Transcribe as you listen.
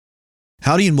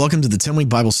Howdy and welcome to the 10-Week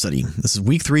Bible Study. This is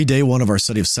week 3, day 1 of our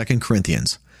study of 2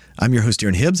 Corinthians. I'm your host,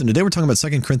 Aaron Hibbs, and today we're talking about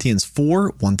 2 Corinthians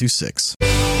 4, 1 through 6. Well,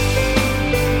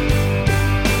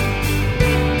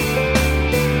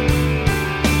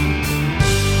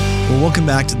 welcome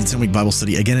back to the 10-Week Bible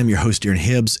Study. Again, I'm your host, Aaron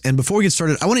Hibbs, and before we get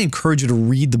started, I want to encourage you to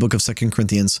read the book of 2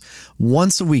 Corinthians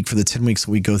once a week for the 10 weeks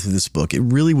that we go through this book. It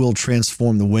really will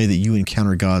transform the way that you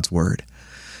encounter God's Word.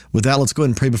 With that, let's go ahead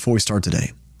and pray before we start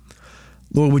today.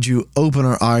 Lord, would you open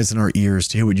our eyes and our ears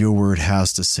to hear what your word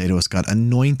has to say to us, God?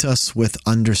 Anoint us with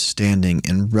understanding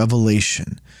and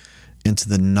revelation into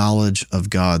the knowledge of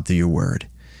God through your word.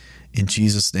 In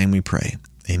Jesus' name we pray.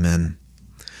 Amen.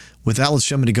 With that, let's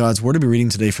jump into God's word. I'll be reading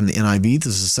today from the NIV.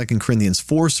 This is 2 Corinthians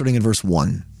 4, starting in verse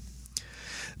 1.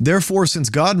 Therefore, since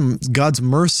through God's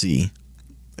mercy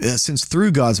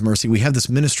we have this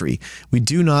ministry, we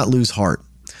do not lose heart.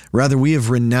 Rather, we have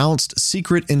renounced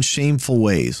secret and shameful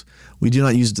ways. We do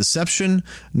not use deception,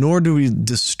 nor do we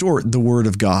distort the word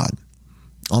of God.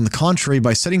 On the contrary,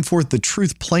 by setting forth the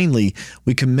truth plainly,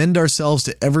 we commend ourselves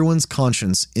to everyone's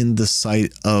conscience in the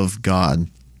sight of God.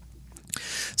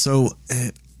 So,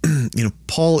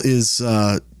 Paul is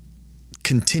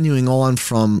continuing on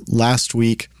from last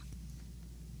week,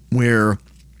 where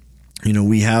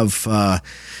we have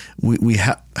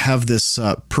this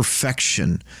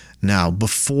perfection. Now,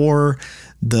 before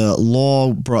the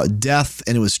law brought death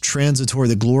and it was transitory,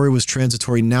 the glory was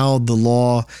transitory. Now the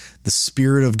law, the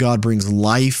Spirit of God brings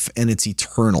life and it's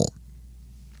eternal.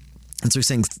 And so he's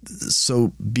saying,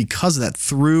 so because of that,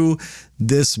 through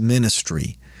this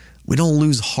ministry, we don't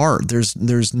lose heart.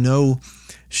 There's no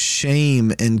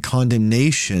shame and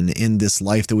condemnation in this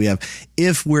life that we have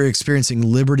if we're experiencing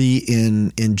liberty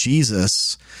in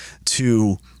Jesus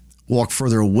to walk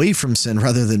further away from sin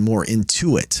rather than more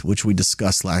into it, which we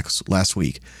discussed last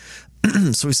week.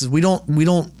 So he says we don't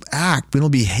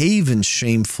behave in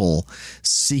shameful,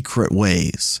 secret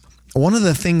ways. One of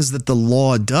the things that the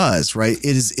law does, right,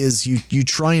 is you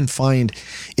try and find,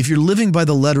 if you're living by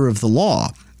the letter of the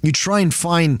law, you try and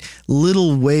find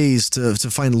little ways to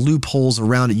find loopholes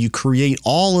around it. You create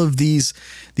all of these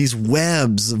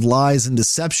webs of lies and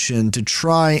deception to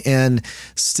try and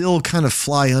still kind of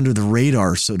fly under the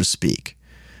radar, so to speak.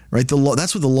 Right? The law,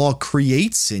 that's what the law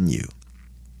creates in you.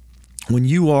 When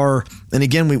you are, and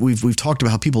again, we've talked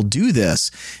about how people do this.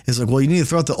 It's like, well, you need to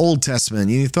throw out the Old Testament,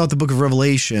 you need to throw out the book of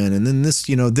Revelation, and then this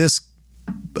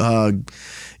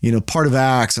part of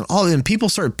Acts and people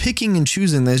start picking and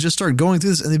choosing. They just start going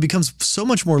through this and it becomes so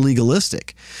much more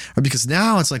legalistic, right? Because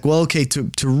now it's like, well, okay,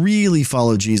 to really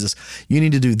follow Jesus, you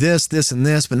need to do this, this, and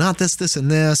this, but not this, this,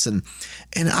 and this. And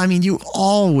I mean, you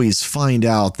always find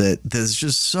out that there's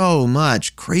just so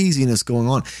much craziness going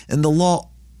on. And the law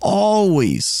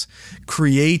always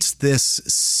creates this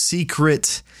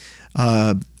secret,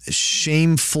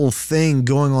 shameful thing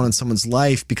going on in someone's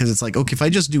life, because it's like, okay, if I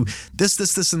just do this,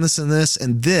 this, this, and this, and this,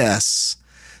 and this,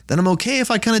 then I'm okay if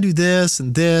I kind of do this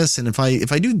and this, and if I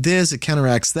do this, it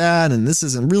counteracts that, and this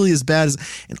isn't really as bad as,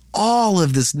 and all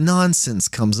of this nonsense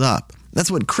comes up. That's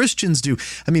what Christians do.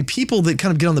 I mean, people that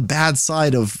kind of get on the bad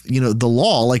side of, the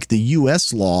law, like the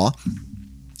U.S. law,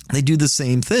 they do the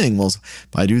same thing. Well, if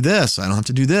I do this, I don't have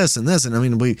to do this and this. And I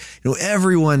mean,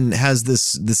 everyone has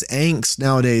this angst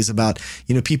nowadays about,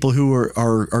 people who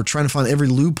are trying to find every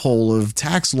loophole of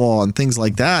tax law and things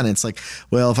like that. And it's like,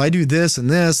 well, if I do this and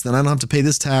this, then I don't have to pay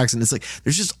this tax. And it's like,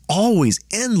 there's just always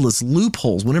endless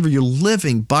loopholes whenever you're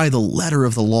living by the letter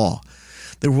of the law.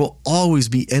 There will always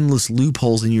be endless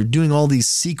loopholes and you're doing all these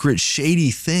secret,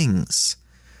 shady things.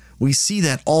 We see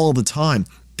that all the time.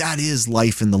 That is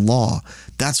life in the law.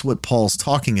 That's what Paul's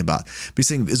talking about. But he's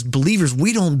saying, as believers,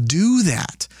 we don't do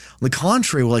that. On the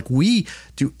contrary, we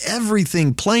do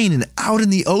everything plain and out in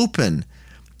the open.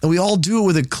 And we all do it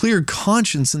with a clear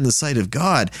conscience in the sight of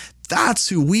God. That's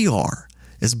who we are.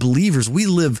 As believers, we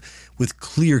live with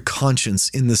clear conscience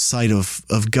in the sight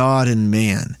of God and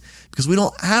man. Because we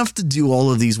don't have to do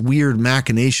all of these weird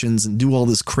machinations and do all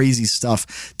this crazy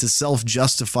stuff to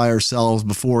self-justify ourselves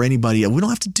before anybody. We don't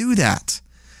have to do that.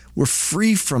 We're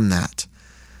free from that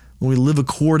when we live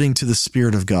according to the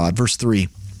Spirit of God. Verse 3,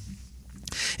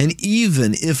 and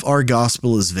even if our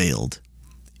gospel is veiled,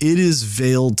 it is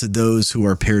veiled to those who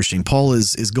are perishing. Paul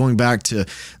is going back to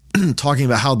talking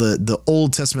about how the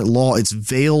Old Testament law, it's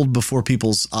veiled before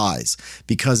people's eyes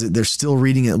because they're still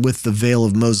reading it with the veil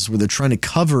of Moses, where they're trying to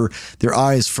cover their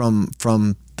eyes from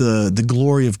the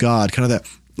glory of God, kind of that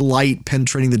light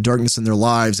penetrating the darkness in their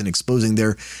lives and exposing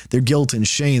their guilt and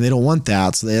shame. They don't want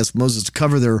that. So they asked Moses to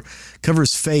cover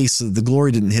his face so that the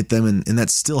glory didn't hit them. And that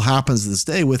still happens to this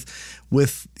day with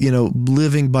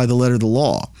living by the letter of the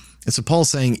law. And so Paul's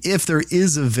saying, if there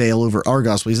is a veil over our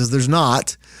gospel, he says there's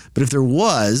not, but if there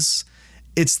was,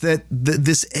 it's that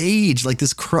this age, like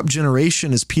this corrupt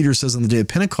generation, as Peter says on the day of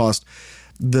Pentecost,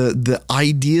 the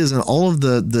ideas and all of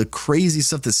the crazy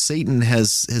stuff that Satan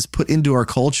has put into our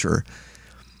culture,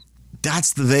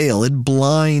 that's the veil. It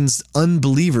blinds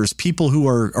unbelievers, people who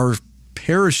are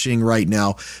perishing right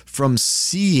now from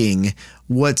seeing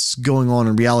what's going on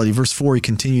in reality. Verse 4, he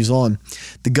continues on.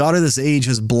 The God of this age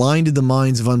has blinded the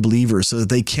minds of unbelievers so that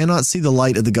they cannot see the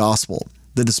light of the gospel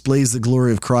that displays the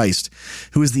glory of Christ,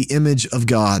 who is the image of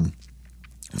God.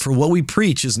 For what we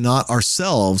preach is not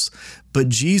ourselves, but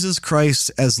Jesus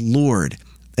Christ as Lord,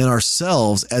 and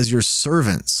ourselves as your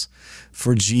servants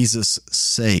for Jesus'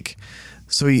 sake.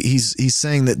 So he's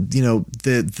saying that, you know,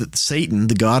 the Satan,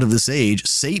 the God of this age,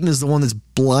 Satan is the one that's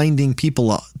blinding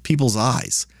people's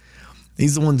eyes.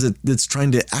 He's the one that's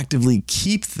trying to actively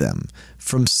keep them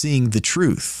from seeing the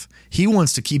truth. He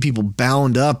wants to keep people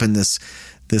bound up in this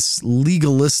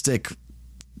legalistic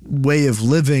way of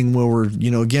living where we're,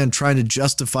 you know, again, trying to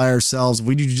justify ourselves.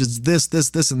 We do just this,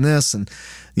 and this, and,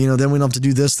 you know, then we don't have to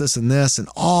do this, and this, and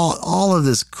all of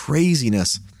this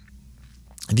craziness.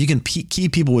 If you can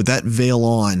keep people with that veil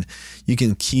on, you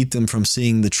can keep them from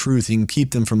seeing the truth. You can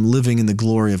keep them from living in the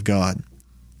glory of God.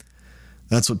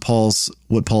 That's what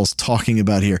Paul's talking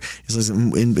about here. He says,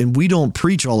 and we don't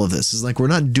preach all of this. It's like we're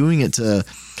not doing it to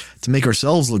make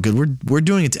ourselves look good. We're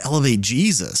doing it to elevate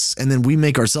Jesus, and then we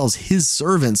make ourselves his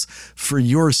servants for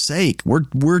your sake.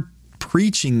 We're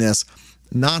preaching this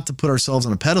not to put ourselves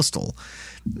on a pedestal.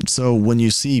 So when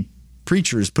you see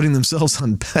preachers putting themselves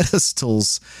on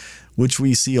pedestals, which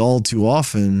we see all too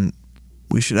often,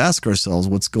 we should ask ourselves,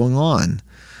 what's going on?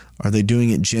 Are they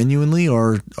doing it genuinely,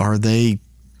 or are they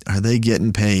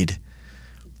getting paid?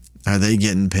 Are they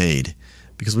getting paid?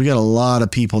 Because we got a lot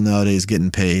of people nowadays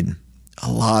getting paid.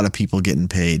 A lot of people getting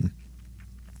paid.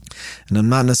 And I'm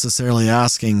not necessarily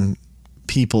asking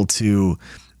people to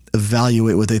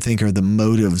evaluate what they think are the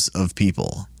motives of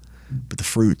people, but the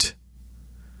fruit.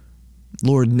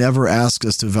 Lord never asks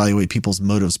us to evaluate people's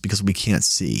motives because we can't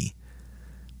see.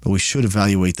 But we should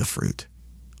evaluate the fruit.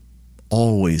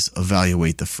 Always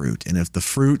evaluate the fruit. And if the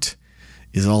fruit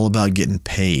is all about getting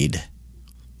paid,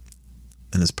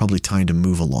 then it's probably time to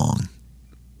move along.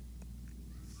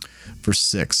 Verse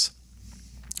 6.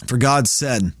 For God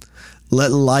said, let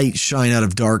light shine out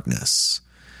of darkness.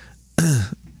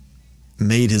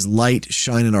 Made his light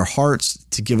shine in our hearts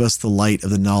to give us the light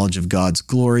of the knowledge of God's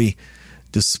glory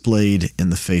displayed in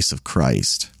the face of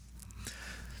Christ.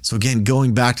 So again,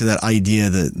 going back to that idea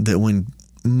that when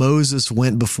Moses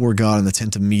went before God in the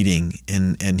tent of meeting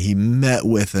and he met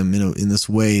with him in this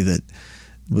way that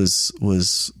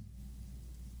was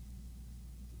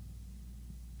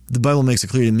the Bible makes it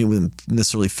clear he didn't meet with him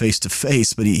necessarily face to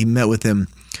face, but he met with him.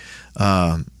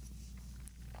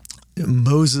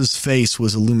 Moses' face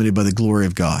was illuminated by the glory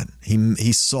of God.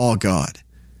 He saw God.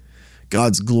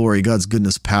 God's glory, God's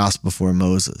goodness passed before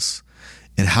Moses.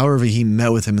 And however he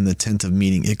met with him in the tent of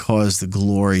meeting, it caused the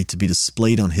glory to be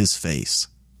displayed on his face.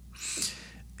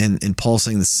 And Paul's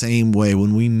saying the same way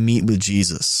when we meet with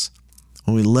Jesus,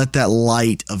 when we let that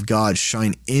light of God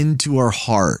shine into our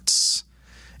hearts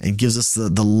and gives us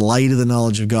the light of the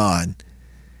knowledge of God,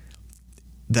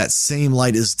 that same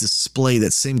light is displayed,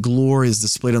 that same glory is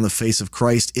displayed on the face of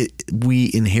Christ.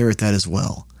 We inherit that as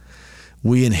well.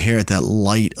 We inherit that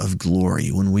light of glory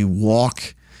when we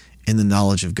walk in the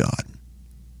knowledge of God.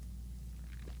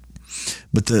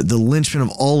 But the linchpin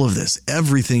of all of this,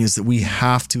 everything, is that we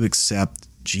have to accept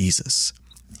Jesus.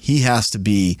 He has to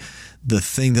be the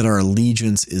thing that our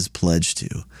allegiance is pledged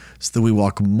to, so that we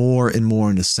walk more and more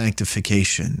into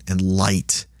sanctification and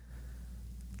light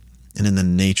and in the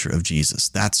nature of Jesus.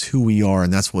 That's who we are,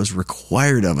 and that's what is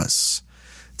required of us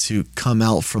to come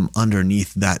out from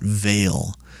underneath that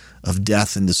veil of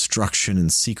death and destruction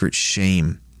and secret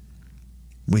shame.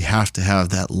 We have to have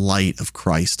that light of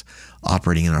Christ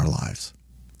operating in our lives.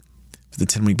 For the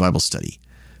 10-week Bible study,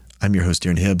 I'm your host,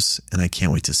 Darren Hibbs, and I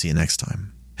can't wait to see you next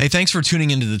time. Hey, thanks for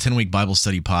tuning into the 10-week Bible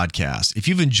study podcast. If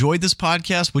you've enjoyed this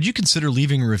podcast, would you consider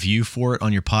leaving a review for it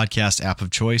on your podcast app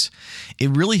of choice? It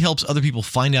really helps other people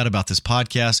find out about this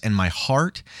podcast, and my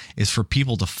heart is for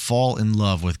people to fall in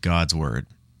love with God's word.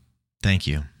 Thank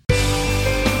you.